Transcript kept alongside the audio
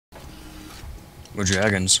We're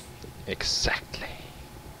dragons. Exactly.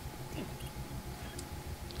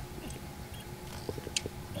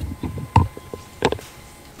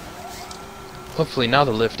 Hopefully now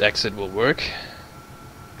the lift exit will work.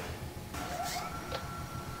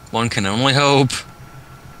 One can only hope.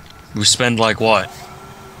 We spend like what?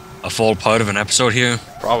 A full part of an episode here?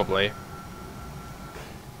 Probably.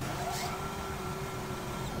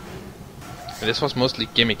 And this was mostly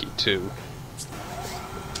gimmicky too.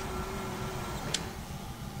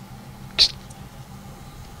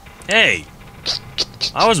 Hey!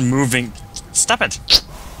 I was moving. Stop it!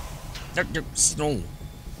 No.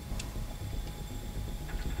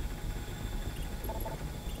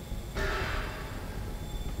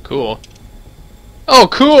 Cool. Oh,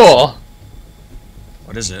 cool!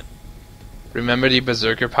 What is it? Remember the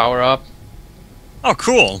Berserker power-up? Oh,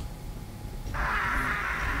 cool!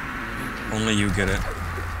 Only you get it.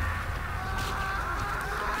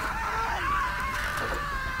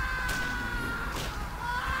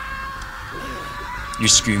 You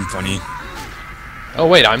scream funny. Oh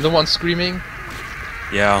wait, I'm the one screaming?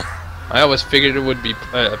 Yeah. I always figured it would be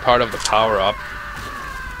a part of the power-up.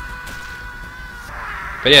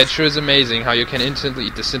 But yeah, it sure is amazing how you can instantly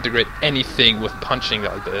disintegrate anything with punching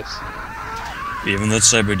like this. Even that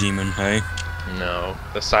cyber demon, hey? No,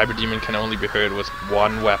 the cyber demon can only be hurt with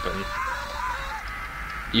one weapon.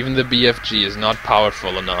 Even the BFG is not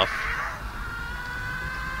powerful enough.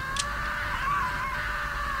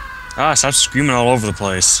 Ah, stop screaming all over the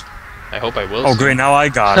place. I hope I will. Oh great, now I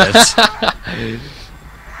got it.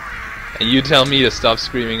 And you tell me to stop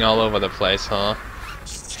screaming all over the place, huh?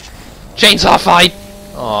 Chainsaw fight!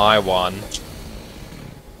 Oh, I won.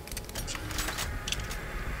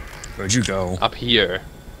 Where'd you go? Up here.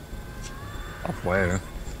 Up where?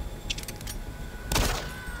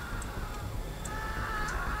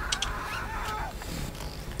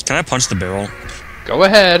 Can I punch the barrel? Go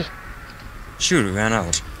ahead. Shoot, it ran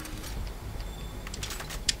out.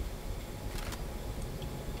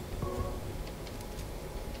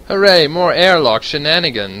 Hooray, more airlock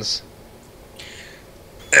shenanigans.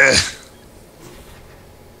 Ugh.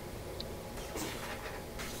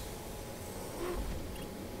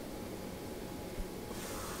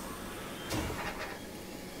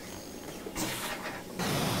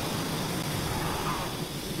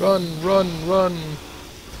 Run, run, run.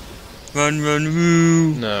 Run, run,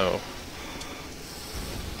 woo! No.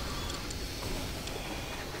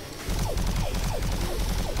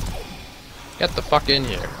 Get the fuck in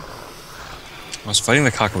here. I was fighting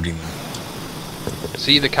the Kako Demon.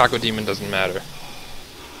 See, the Kako Demon doesn't matter.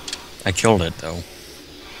 I killed it, though.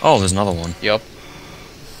 Oh, there's another one. Yup.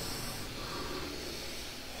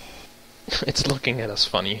 It's looking at us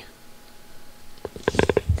funny.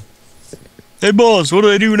 Hey boss, what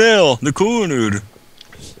do I do now? The cornered.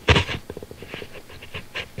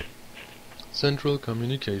 Central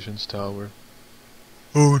Communications Tower.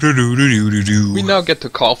 Oh, do do do do do do. We now get to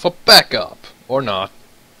call for backup. Or not.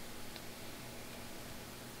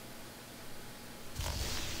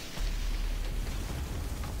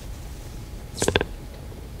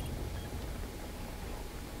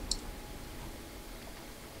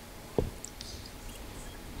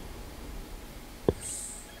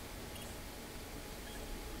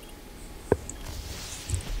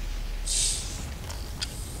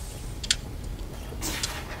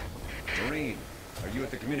 Marine, are you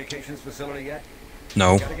at the communications facility yet?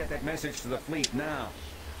 No. Gotta get that message to the fleet now.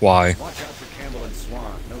 Why? Watch out for Campbell and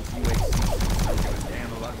Swan. Those UACs don't give a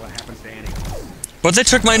damn about what happens to anyone. But they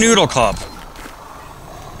took my noodle cup.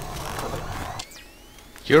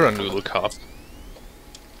 You're a noodle cop.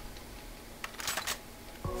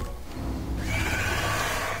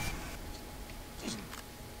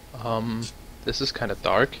 This is kind of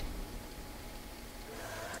dark.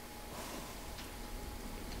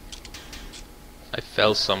 I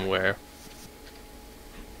fell somewhere.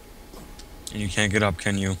 And you can't get up,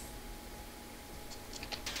 can you?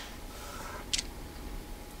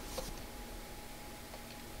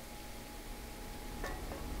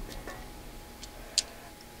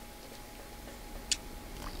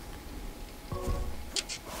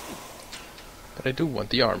 But I do want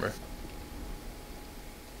the armor.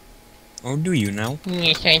 Oh, do you now?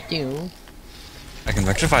 Yes, I do. I can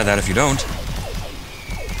rectify that if you don't.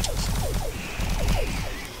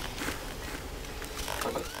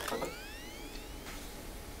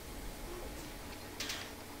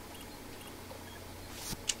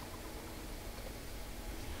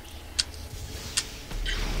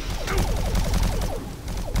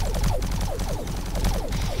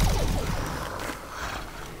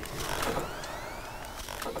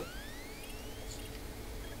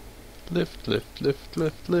 lift, lift, lift,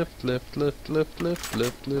 lift, lift, lift, lift, lift, lift,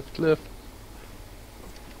 lift, lift, lift.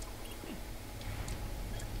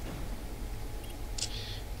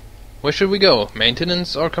 Where should we go?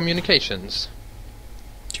 Maintenance or communications?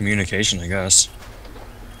 Communication, I guess.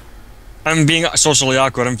 I'm being socially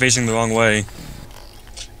awkward. I'm facing the wrong way.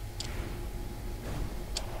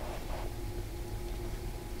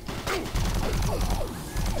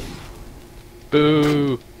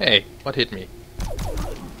 Boo! Hey, what hit me?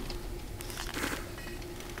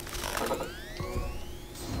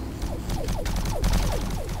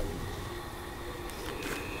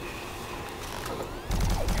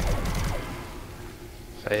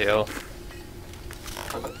 Fail.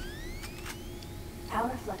 Power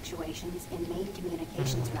fluctuations in main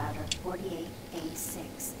communications router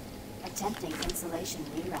 48A6. Attempting insulation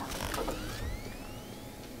reroute.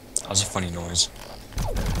 That was a funny noise.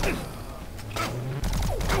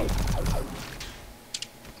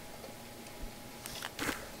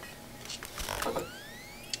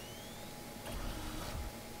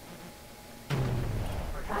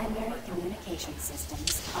 Primary communication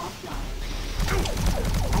systems offline.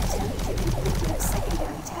 Attempt to configure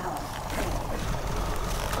secondary tower.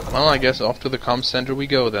 Well, I guess off to the comm center we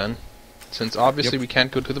go then. Since obviously we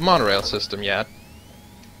can't go to the monorail system yet.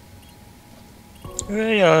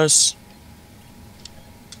 Yes.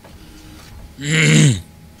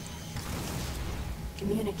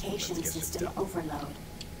 Communication system overload.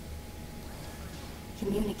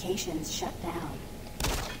 Communications shut down.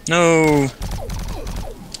 No.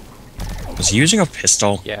 Was he using a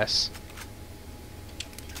pistol? Yes.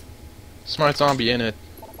 Smart zombie in it.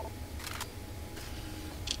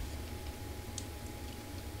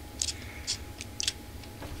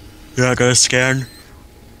 Yeah, I got a scan.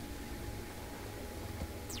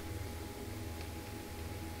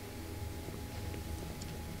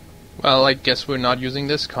 Well, I guess we're not using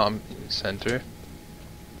this comm center.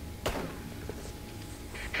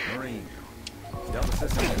 Marine. Delta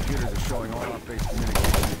system computers are showing all off-base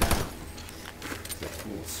communications down. It's a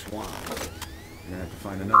fool Swan. You're gonna have to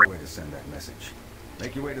find another way to send that message.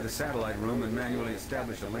 Make your way to the satellite room and manually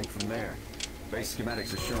establish a link from there. Base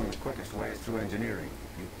schematics are showing the quickest way is through engineering.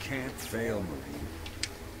 You can't fail, Marine.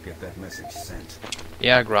 Get that message sent.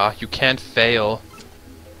 Yeah, Gra, you can't fail.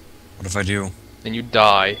 What if I do? Then you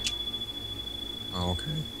die. Oh,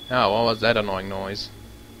 okay. Oh, what was that annoying noise?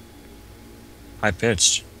 High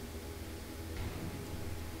pitched.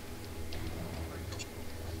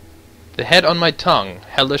 The head on my tongue.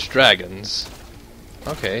 Hellish dragons.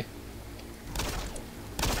 Okay.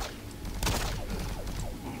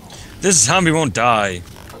 This zombie won't die.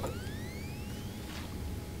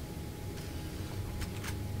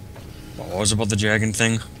 What was about the dragon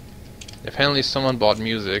thing? Apparently someone bought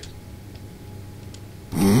music.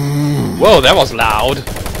 Whoa, that was loud!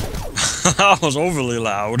 That was overly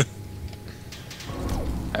loud.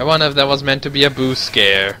 I wonder if that was meant to be a boo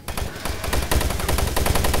scare.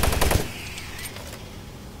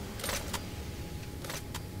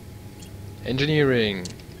 Engineering.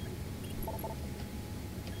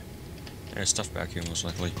 There's stuff back here, most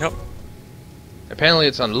likely. Yep. Apparently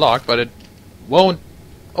it's unlocked, but it won't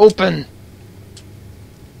open!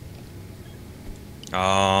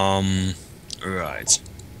 Right.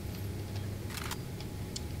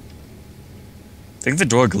 I think the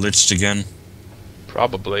door glitched again.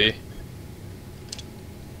 Probably.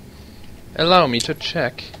 Allow me to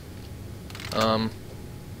check.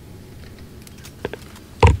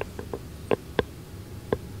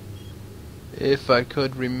 If I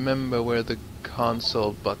could remember where the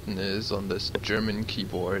console button is on this German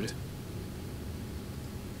keyboard.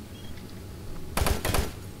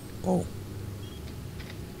 Oh.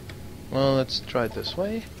 Well, let's try it this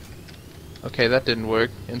way. Okay, that didn't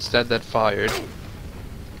work. Instead, that fired.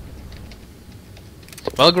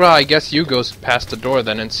 Well, Gra, I guess you go past the door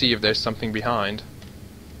then and see if there's something behind.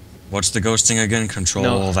 What's the ghosting again? Control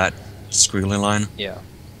No. that squiggly line? Yeah.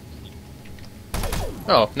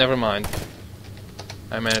 Oh, never mind.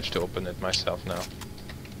 I managed to open it myself now.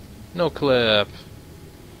 No clip.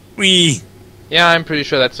 Whee! Yeah, I'm pretty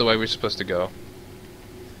sure that's the way we're supposed to go.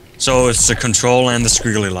 So it's the control and the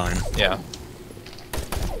squiggly line. Yeah.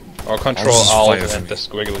 Or control this is alt fire for and me. the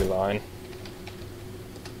squiggly line.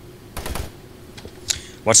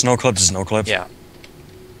 What's no clip is no clip? Yeah.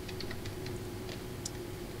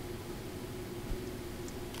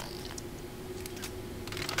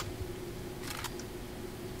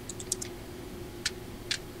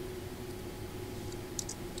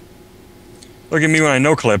 Look at me when I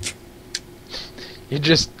no clip. You're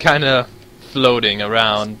just kinda floating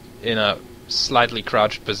around in a slightly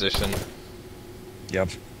crouched position.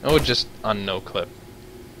 Yep. Oh, just on no clip.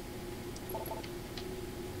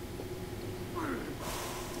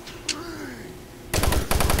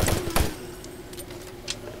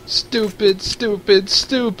 Stupid, stupid,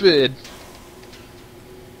 stupid!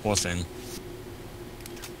 Poor thing.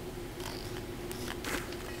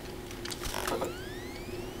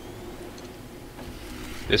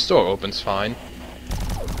 This door opens fine.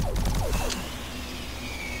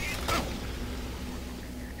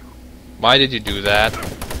 Why did you do that?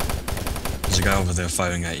 There's a guy over there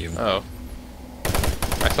firing at you. Oh.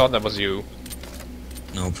 I thought that was you.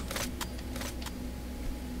 Nope.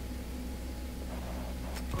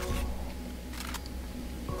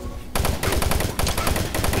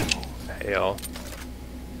 Fail.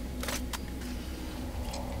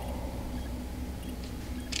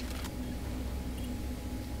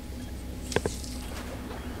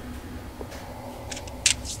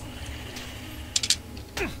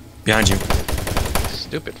 Behind you.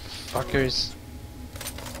 Stupid fuckers.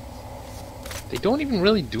 They don't even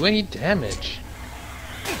really do any damage.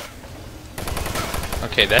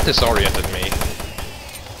 Okay, that disoriented me.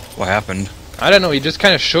 What happened? I don't know, he just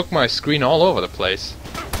kind of shook my screen all over the place.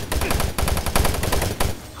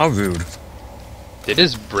 How rude. Did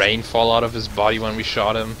his brain fall out of his body when we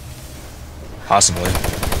shot him? Possibly.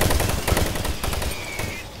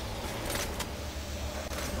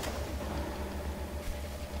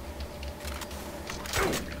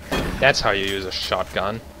 That's how you use a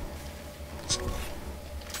shotgun.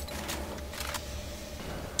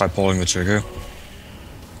 By pulling the trigger.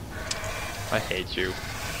 I hate you.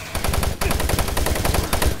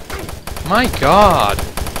 My god!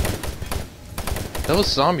 Those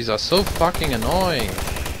zombies are so fucking annoying.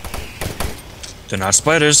 They're not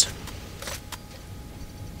spiders.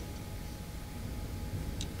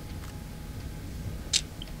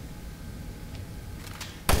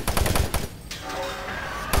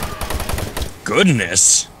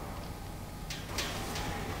 Goodness.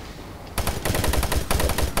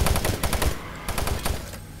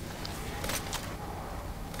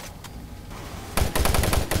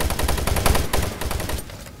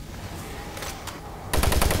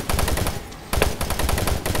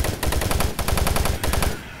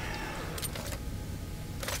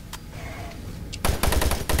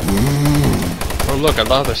 Oh look,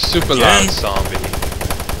 another super loud zombie.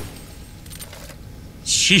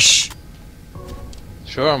 Sheesh.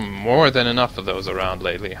 Sure, more than enough of those around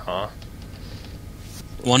lately, huh?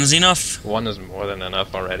 One is enough? One is more than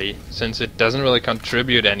enough already, since it doesn't really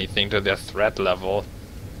contribute anything to their threat level.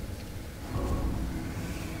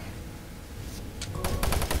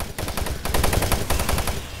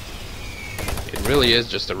 It really is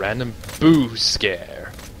just a random boo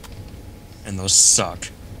scare. And those suck.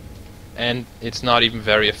 And it's not even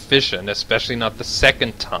very efficient, especially not the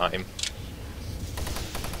second time.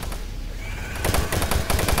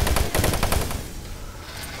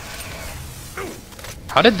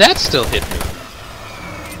 How did that still hit me?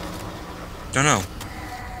 Don't know.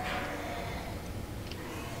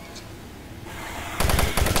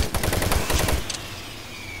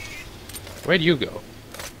 Where'd you go?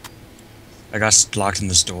 I got locked in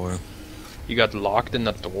this door. You got locked in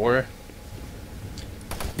the door?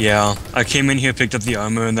 Yeah, I came in here, picked up the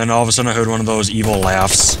armor, and then all of a sudden I heard one of those evil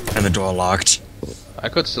laughs, and the door locked. I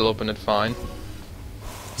could still open it fine.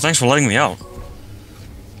 Thanks for letting me out.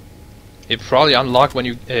 It probably unlocked when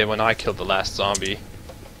you when I killed the last zombie.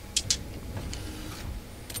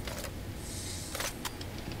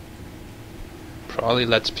 Probably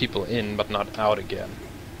lets people in, but not out again.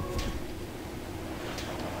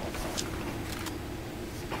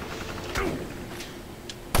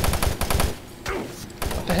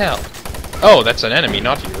 What the hell? Oh, that's an enemy,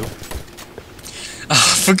 not you.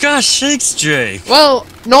 For gosh sakes, Jake! Well,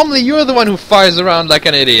 normally you're the one who fires around like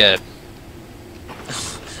an idiot.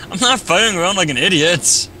 I'm not firing around like an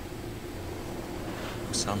idiot!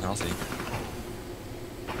 You sound healthy.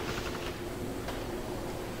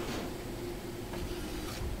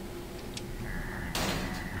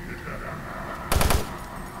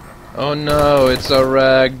 Oh no, it's a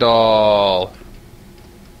ragdoll.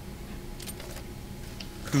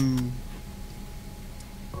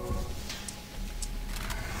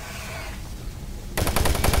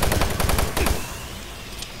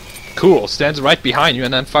 Cool, stands right behind you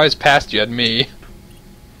and then fires past you at me.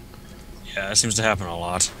 Yeah, that seems to happen a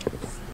lot.